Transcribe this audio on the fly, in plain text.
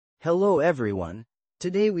Hello everyone,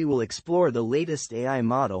 today we will explore the latest AI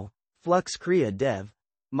model, Flux Krea Dev,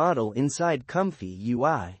 model inside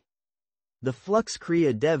ComfyUI. The Flux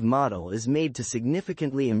Krea Dev model is made to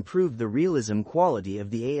significantly improve the realism quality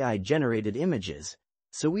of the AI-generated images,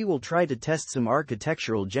 so we will try to test some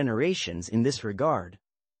architectural generations in this regard.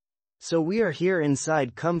 So we are here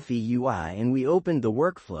inside ComfyUI and we opened the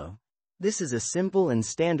workflow. This is a simple and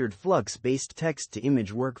standard Flux-based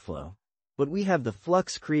text-to-image workflow. But we have the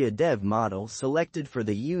Flux Krea Dev model selected for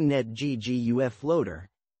the UNet GGUF loader,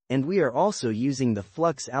 and we are also using the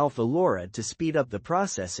Flux Alpha LoRa to speed up the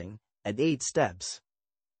processing, at 8 steps.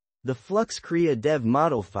 The Flux Krea Dev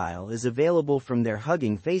model file is available from their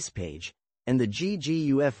Hugging Face page, and the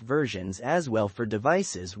GGUF versions as well for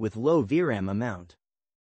devices with low VRAM amount.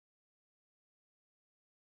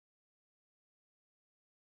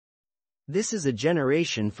 This is a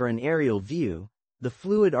generation for an aerial view. The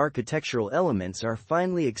fluid architectural elements are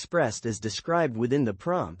finely expressed as described within the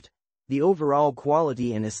prompt. The overall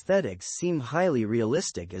quality and aesthetics seem highly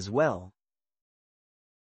realistic as well.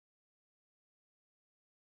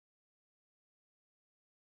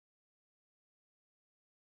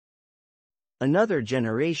 Another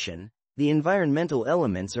generation, the environmental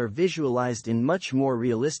elements are visualized in much more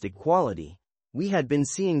realistic quality. We had been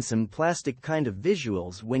seeing some plastic kind of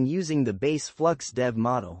visuals when using the base Flux Dev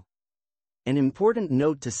model. An important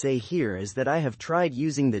note to say here is that I have tried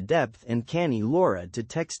using the depth and canny LoRa to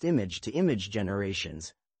text-image-to-image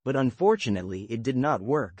generations, but unfortunately it did not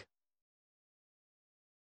work.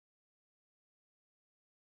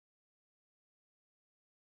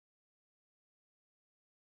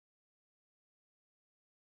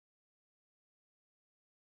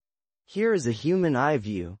 Here is a human eye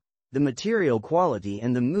view. The material quality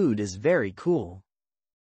and the mood is very cool.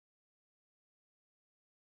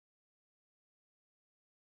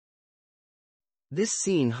 This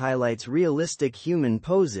scene highlights realistic human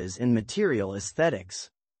poses and material aesthetics.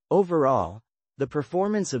 Overall, the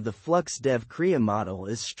performance of the Flux Dev Krea model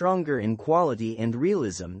is stronger in quality and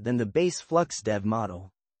realism than the base Flux Dev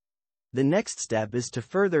model. The next step is to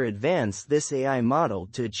further advance this AI model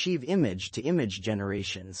to achieve image-to-image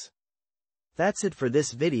generations. That's it for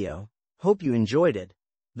this video. Hope you enjoyed it.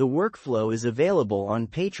 The workflow is available on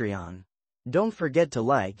Patreon. Don't forget to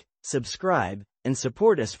like, subscribe, and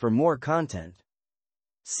support us for more content.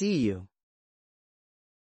 See you.